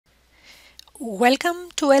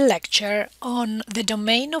Welcome to a lecture on the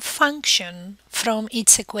domain of function from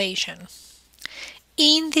its equation.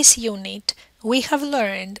 In this unit, we have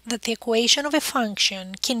learned that the equation of a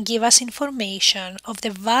function can give us information of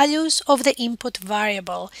the values of the input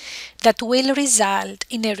variable that will result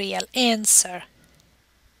in a real answer.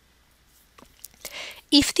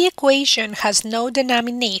 If the equation has no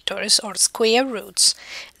denominators or square roots,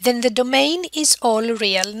 then the domain is all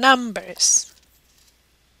real numbers.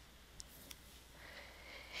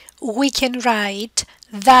 We can write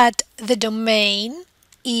that the domain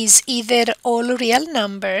is either all real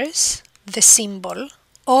numbers, the symbol,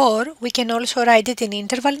 or we can also write it in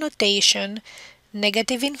interval notation,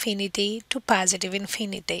 negative infinity to positive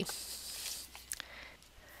infinity.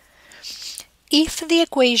 If the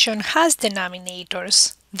equation has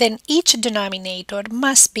denominators, then each denominator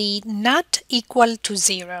must be not equal to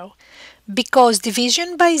 0, because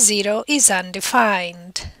division by 0 is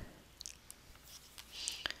undefined.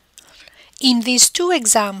 In these two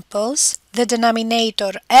examples, the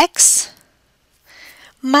denominator x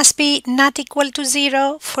must be not equal to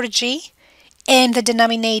 0 for g, and the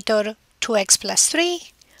denominator 2x plus 3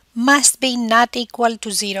 must be not equal to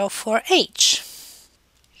 0 for h.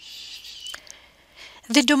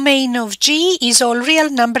 The domain of g is all real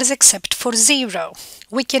numbers except for 0.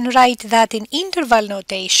 We can write that in interval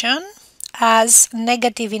notation as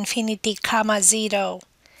negative infinity comma 0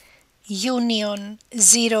 union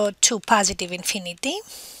 0 to positive infinity,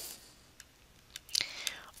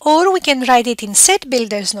 or we can write it in set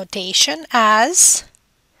builder's notation as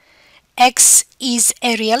x is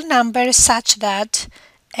a real number such that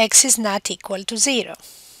x is not equal to 0.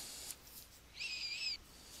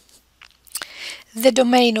 The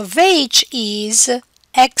domain of h is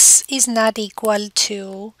x is not equal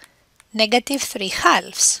to negative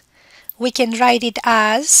 3/2. We can write it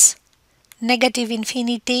as negative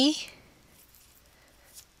infinity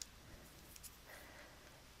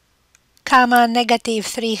comma negative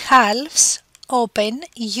 3/2 open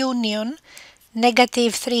union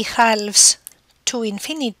negative 3/2 to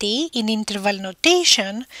infinity in interval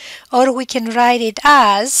notation, or we can write it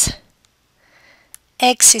as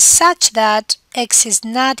x is such that x is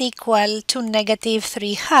not equal to negative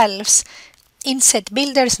 3/2 in set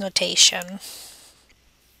builder's notation.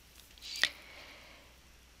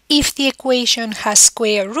 If the equation has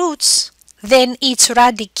square roots, then its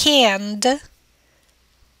radicand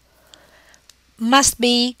must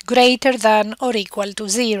be greater than or equal to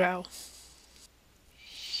 0.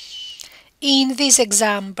 In these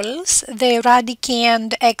examples, the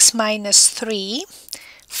radicand x minus 3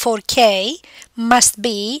 for k must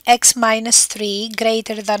be x minus 3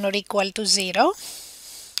 greater than or equal to 0.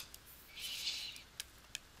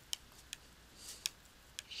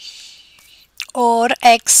 Or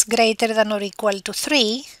x greater than or equal to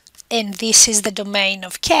 3, and this is the domain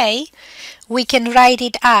of k. We can write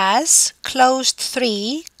it as closed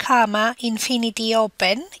 3 comma infinity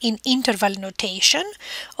open in interval notation,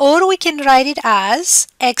 or we can write it as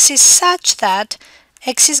x is such that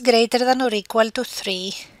x is greater than or equal to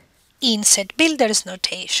 3 in set builder's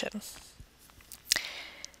notation.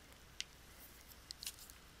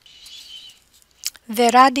 The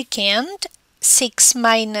radicand 6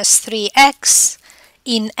 minus 3x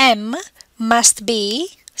in M must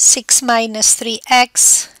be 6 minus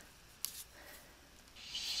 3x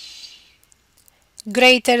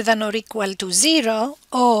greater than or equal to 0,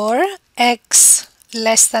 or x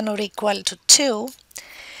less than or equal to 2.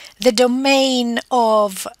 The domain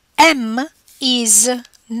of M is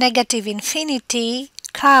negative infinity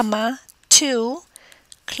comma 2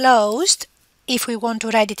 closed if we want to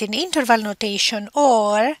write it in interval notation,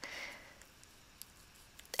 or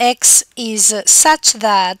x is such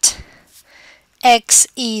that x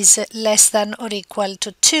is less than or equal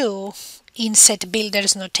to 2 in set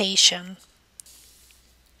builder's notation.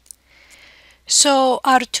 So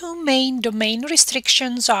our two main domain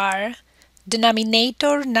restrictions are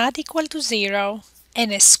denominator not equal to 0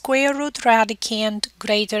 and a square root radicand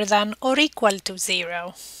greater than or equal to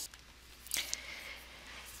 0.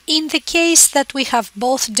 In the case that we have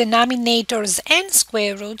both denominators and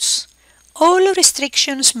square roots, all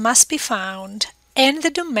restrictions must be found and the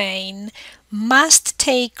domain must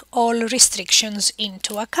take all restrictions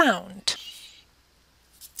into account.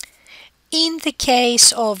 In the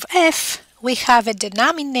case of f, we have a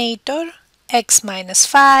denominator x minus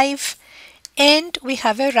 5 and we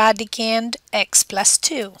have a radicand x plus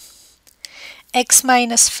 2. X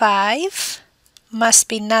minus 5 must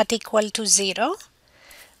be not equal to 0,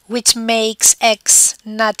 which makes x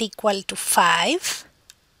not equal to 5,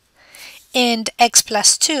 and x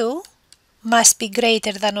plus 2 must be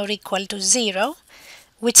greater than or equal to 0,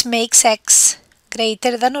 which makes x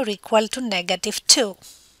greater than or equal to -2.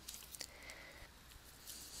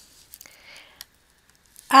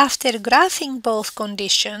 After graphing both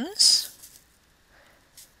conditions,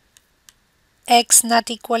 x not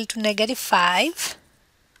equal to -5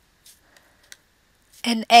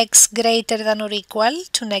 and x greater than or equal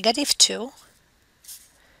to -2,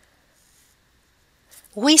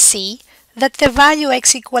 we see that the value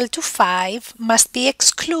x equal to 5 must be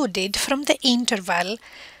excluded from the interval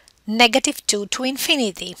 -2 to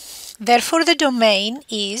infinity. Therefore, the domain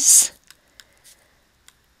is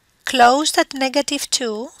closed at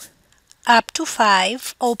 -2 up to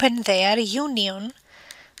 5, open there, union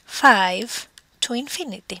 5 to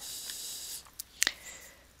infinity.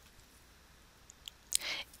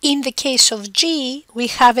 In the case of g, we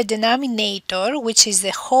have a denominator, which is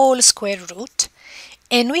the whole square root,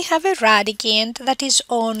 and we have a radicand that is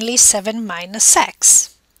only 7 minus x.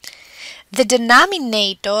 The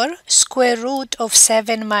denominator, square root of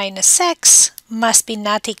 7 minus x, must be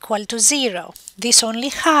not equal to 0. This only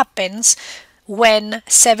happens when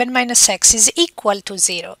 7 minus x is equal to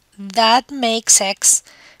 0. That makes x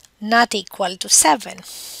not equal to 7.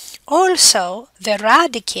 Also, the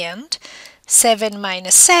radicand 7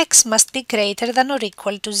 minus x must be greater than or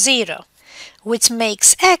equal to 0, which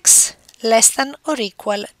makes x less than or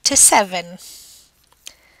equal to 7.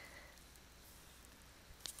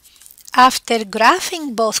 After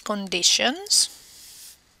graphing both conditions,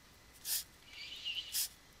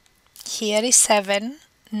 here is 7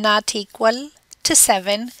 not equal to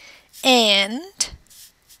 7 and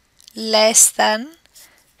less than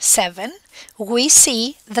 7, we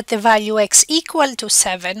see that the value x equal to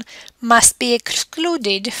 7 must be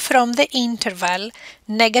excluded from the interval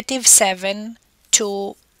 -7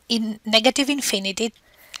 to -infinity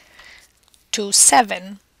to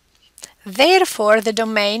 7. Therefore, the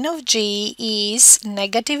domain of G is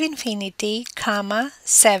 -infinity,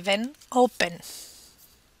 7, open.